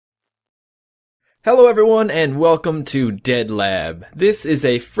Hello everyone and welcome to Dead Lab. This is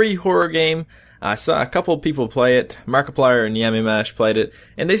a free horror game. I saw a couple of people play it. Markiplier and Yamimash played it,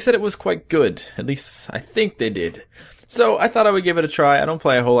 and they said it was quite good. At least, I think they did. So, I thought I would give it a try. I don't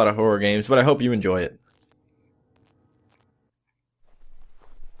play a whole lot of horror games, but I hope you enjoy it.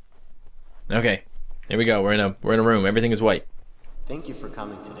 Okay, here we go. We're in a room. Everything is white. Thank you for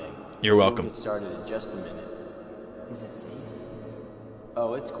coming today. You're welcome. We'll get started in just a minute. Is it safe?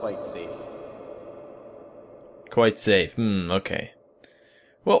 Oh, it's quite safe. Quite safe. Okay.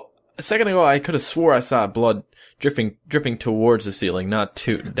 Well, a second ago I could have swore I saw blood dripping towards the ceiling, not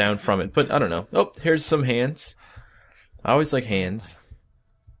down from it, but I don't know. Oh, here's some hands. I always like hands.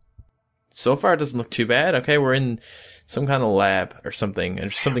 So far it doesn't look too bad. Okay, we're in some kind of lab or something.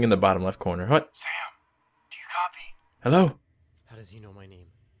 There's something in the bottom left corner. What? Sam, do you copy? Hello? How does he know my name?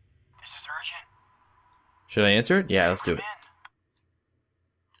 This is urgent. Should I answer it? Yeah, let's do it.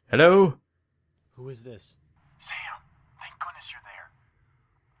 Come in. Hello? Who is this? Sam, thank goodness you're there.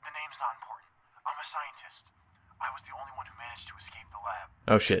 The name's not important. I'm a scientist. I was the only one who managed to escape the lab.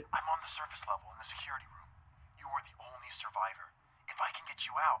 Oh shit. I'm on the surface level in the security room. You are the only survivor. If I can get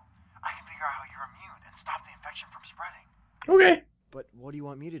you out, I can figure out how you're immune and stop the infection from spreading. Okay. But what do you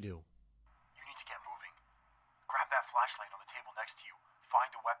want me to do? You need to get moving. Grab that flashlight on the table next to you,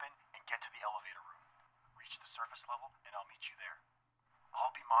 find a weapon, and get to the elevator room. Reach the surface level, and I'll meet you there.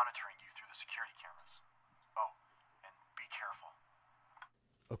 I'll be monitoring you through the security cameras. Oh, and be careful.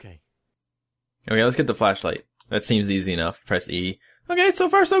 Okay. Okay, let's get the flashlight. That seems easy enough. Press E. Okay, so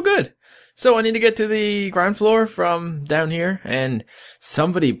far so good. So I need to get to the ground floor from down here, and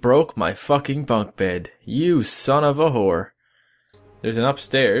somebody broke my fucking bunk bed. You son of a whore. There's an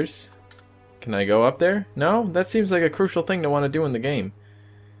upstairs. Can I go up there? No? That seems like a crucial thing to want to do in the game.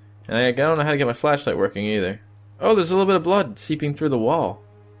 And I don't know how to get my flashlight working either. Oh, there's a little bit of blood seeping through the wall.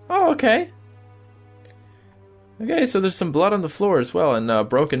 Oh, okay. Okay, so there's some blood on the floor as well, and a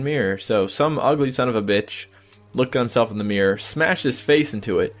broken mirror. So some ugly son of a bitch looked at himself in the mirror, smashed his face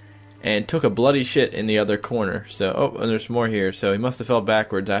into it, and took a bloody shit in the other corner. So, oh, and there's more here. So he must have fell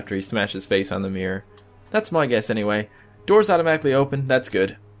backwards after he smashed his face on the mirror. That's my guess anyway. Doors automatically open. That's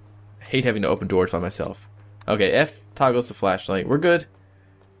good. I hate having to open doors by myself. Okay, F toggles the flashlight. We're good.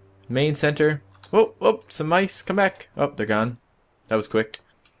 Main center. Whoa, whoa, some mice. Come back. Oh, they're gone. That was quick.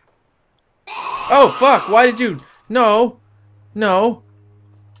 Oh, fuck. Why did you... No. No.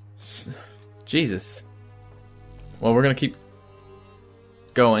 Jesus. Well, we're going to keep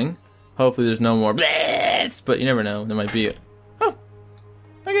going. Hopefully there's no more blitz, but you never know. There might be a... Oh.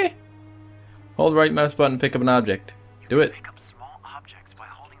 Okay. Hold right mouse button, pick up an object. Do it. Pick up small objects by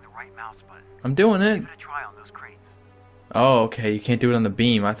holding the right mouse button. I'm doing it. Give it a try on those crates. Oh, okay. You can't do it on the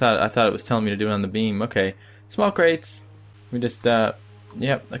beam. I thought it was telling me to do it on the beam. Okay. Small crates. We just yep.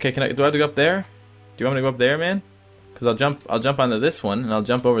 Okay, do I have to go up there? Do you want me to go up there, man? Cuz I'll jump onto this one and I'll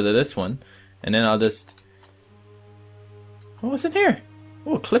jump over to this one and then I'll just... Oh, what's in here?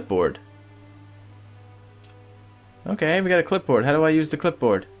 Oh, a clipboard. Okay, we got a clipboard. How do I use the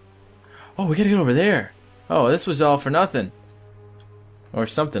clipboard? Oh, we got to get over there. Oh, this was all for nothing. Or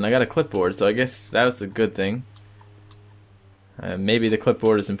something. I got a clipboard, so I guess that was a good thing. Maybe the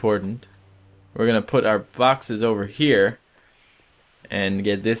clipboard is important. We're going to put our boxes over here. And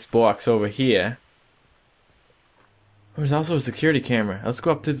get this box over here. There's also a security camera. Let's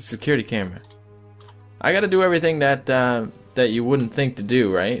go up to the security camera. I got to do everything that you wouldn't think to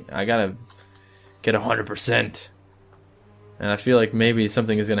do, right? I got to get 100%. And I feel like maybe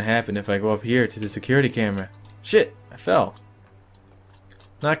something is going to happen if I go up here to the security camera. Shit, I fell.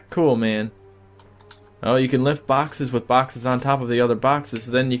 Not cool, man. Oh, you can lift boxes with boxes on top of the other boxes,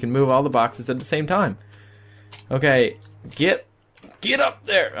 so then you can move all the boxes at the same time. Okay, get up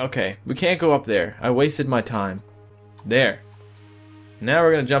there. Okay, we can't go up there. I wasted my time. There. Now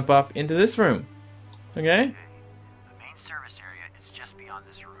we're going to jump up into this room. Okay? The main service area is just beyond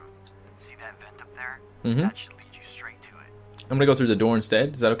this room. See that vent up there? Mm-hmm. That should lead you straight to it. I'm going to go through the door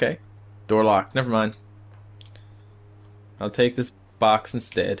instead. Is that okay? Door locked. Never mind. I'll take this box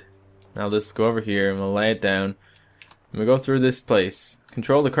instead. I'll just go over here and we'll lay it down. And we'll go through this place.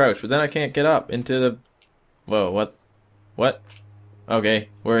 Control the crouch, but then I can't get up into the... Whoa, what? What? Okay,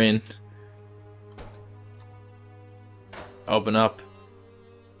 we're in. Open up.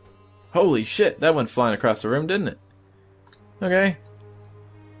 Holy shit, that went flying across the room, didn't it? Okay.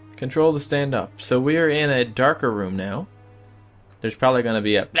 Control to stand up. So we are in a darker room now. There's probably going to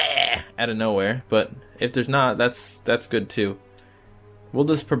be a blah out of nowhere, but if there's not, that's good too. We'll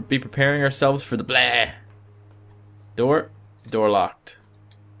just be preparing ourselves for the blah. Door locked.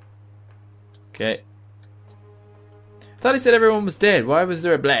 Okay. I thought he said everyone was dead. Why was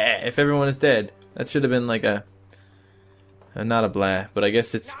there a blah if everyone is dead? That should have been like a not a blah, but I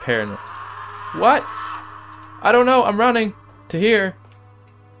guess it's paranoid. What? I don't know. I'm running to here.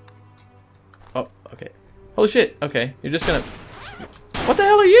 Oh, okay. Holy shit. Okay, you're just gonna... What the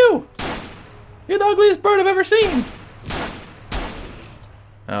hell are you? You're the ugliest bird I've ever seen.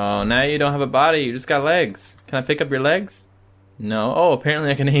 Oh, now you don't have a body. You just got legs. Can I pick up your legs? No. Oh,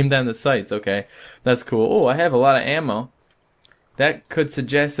 apparently I can aim down the sights. Okay, that's cool. Oh, I have a lot of ammo. That could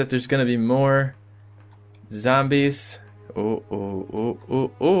suggest that there's gonna be more zombies. Oh, oh, oh,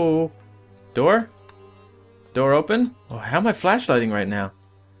 oh, oh. Door? Door open? Oh, how am I flashlighting right now?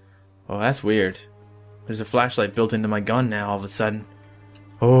 Oh, that's weird. There's a flashlight built into my gun now all of a sudden.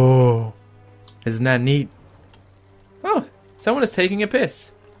 Oh, isn't that neat? Oh, someone is taking a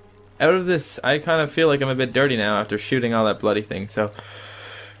piss. Out of this, I kind of feel like I'm a bit dirty now after shooting all that bloody thing, so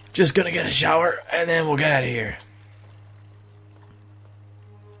just gonna get a shower and then we'll get out of here.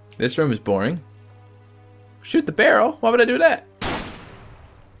 This room is boring. Shoot the barrel? Why would I do that?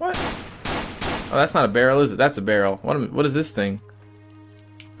 What? Oh, that's not a barrel, is it? That's a barrel. What is this thing?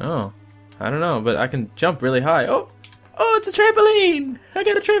 Oh, I don't know, but I can jump really high. Oh, oh, it's a trampoline! I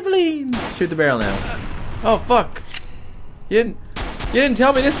got a trampoline! Shoot the barrel now. Oh, fuck. You didn't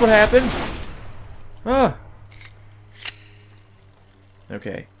tell me this would happen. Oh.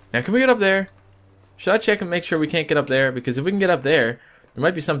 Okay. Now, can we get up there? Should I check and make sure we can't get up there? Because if we can get up there, there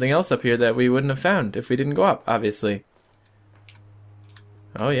might be something else up here that we wouldn't have found if we didn't go up, obviously.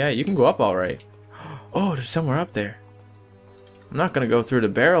 Oh, yeah, you can go up all right. Oh, there's somewhere up there. I'm not going to go through the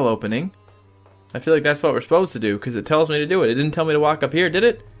barrel opening. I feel like that's what we're supposed to do, because it tells me to do it. It didn't tell me to walk up here, did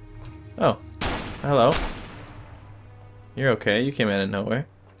it? Oh. Hello. You're okay. You came out of nowhere.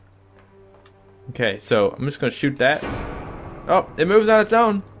 Okay, so I'm just going to shoot that. Oh, it moves on its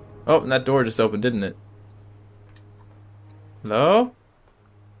own. Oh, and that door just opened, didn't it? Hello?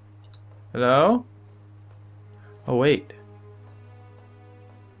 Hello? Oh, wait.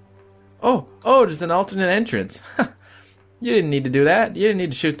 Oh, there's an alternate entrance. You didn't need to do that. You didn't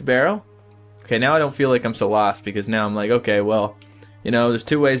need to shoot the barrel. Okay, now I don't feel like I'm so lost, because now I'm like, okay, well, you know, there's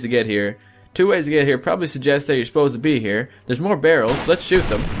two ways to get here. Two ways to get here probably suggests that you're supposed to be here. There's more barrels. Let's shoot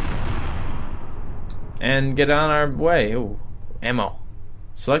them. And get on our way. Ooh, ammo.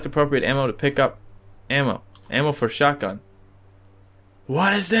 Select appropriate ammo to pick up ammo. Ammo for shotgun.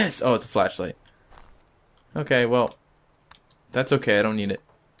 What is this? Oh, it's a flashlight. Okay, well, that's okay. I don't need it.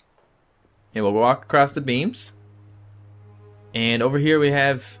 Yeah, we'll walk across the beams. And over here we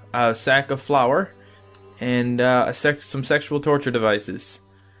have a sack of flour. And some sexual torture devices.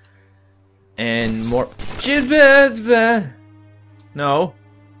 And more... No.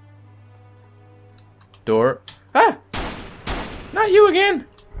 Door. Ah! Not you again!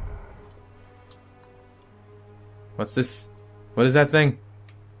 What's this? What is that thing?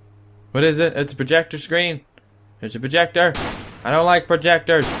 What is it? It's a projector screen. There's a projector. I don't like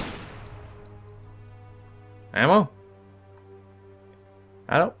projectors. Ammo?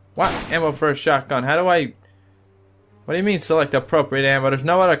 I don't... What? Ammo for a shotgun. How do I... What do you mean select appropriate ammo? There's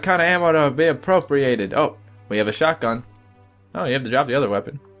no other kind of ammo to be appropriated. Oh, we have a shotgun. Oh, you have to drop the other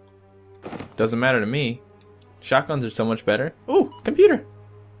weapon. Doesn't matter to me. Shotguns are so much better. Ooh, computer.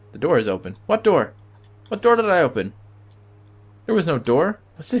 The door is open. What door? What door did I open? There was no door.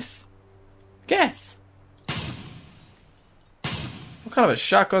 What's this? Gas. What kind of a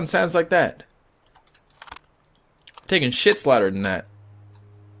shotgun sounds like that? I'm taking shits louder than that.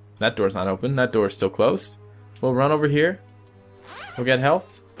 That door's not open. That door's still closed. We'll run over here. We'll get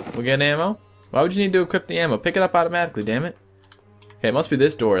health. We'll get ammo. Why would you need to equip the ammo? Pick it up automatically, damn it. Okay, it must be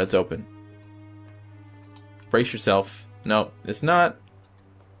this door that's open. Brace yourself. No, it's not.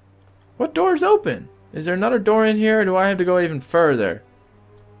 What door's open? Is there another door in here, or do I have to go even further?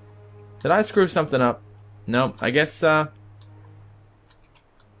 Did I screw something up? No, I guess we'll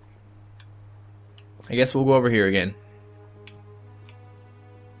go over here again.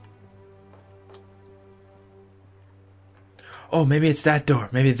 Oh, maybe it's that door.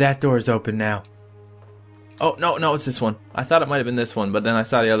 Maybe that door is open now. Oh, no, it's this one. I thought it might have been this one, but then I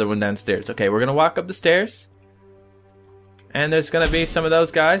saw the other one downstairs. Okay, we're going to walk up the stairs. And there's going to be some of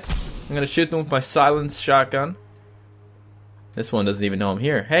those guys. I'm going to shoot them with my silenced shotgun. This one doesn't even know I'm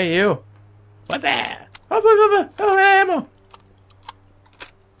here. Hey, you. What bad? Oh, ammo.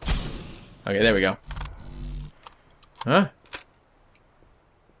 Okay, there we go. Huh?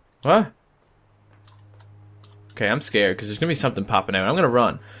 What? Okay, I'm scared because there's going to be something popping out. I'm going to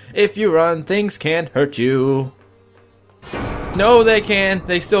run. If you run, things can't hurt you. No, they can.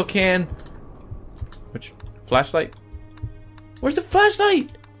 They still can. Which? Flashlight? Where's the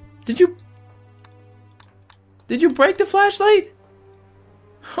flashlight? Did you break the flashlight?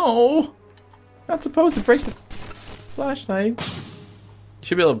 Oh. Not supposed to break the flashlight. You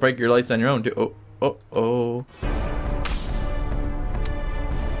should be able to break your lights on your own too. Oh.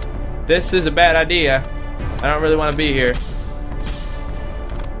 This is a bad idea. I don't really want to be here.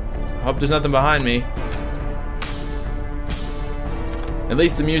 I hope there's nothing behind me. At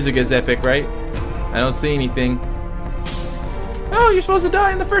least the music is epic, right? I don't see anything. Oh, you're supposed to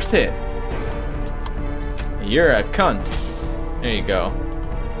die in the first hit. You're a cunt. There you go.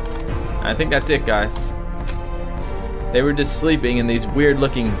 I think that's it, guys. They were just sleeping in these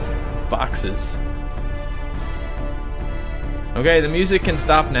weird-looking boxes. Okay, the music can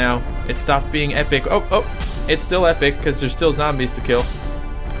stop now. It stopped being epic. Oh, it's still epic because there's still zombies to kill.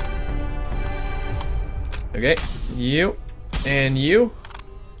 Okay, you and you.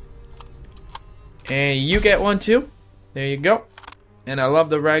 And you get one too. There you go. And I love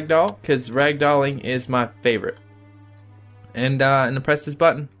the ragdoll because ragdolling is my favorite. And press this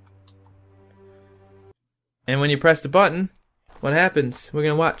button. And when you press the button, what happens? We're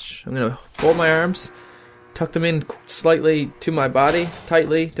gonna watch. I'm gonna fold my arms, tuck them in slightly to my body,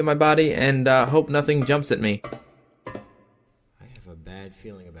 tightly to my body, and hope nothing jumps at me. I have a bad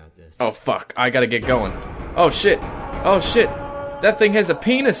feeling about this. Oh fuck, I gotta get going. Oh shit. That thing has a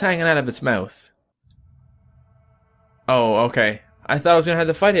penis hanging out of its mouth. Oh, okay. I thought I was gonna have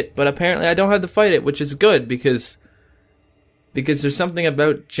to fight it, but apparently I don't have to fight it, which is good because there's something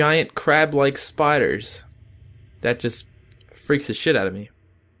about giant crab-like spiders that just freaks the shit out of me.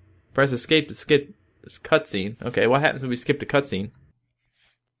 Press escape to skip this cutscene. Okay, what happens when we skip the cutscene?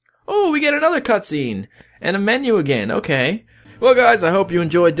 Oh, we get another cutscene and a menu again. Okay. Well, guys, I hope you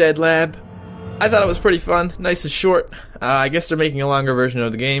enjoyed Dead Lab. I thought it was pretty fun, nice and short. I guess they're making a longer version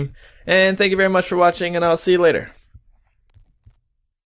of the game. And thank you very much for watching, and I'll see you later.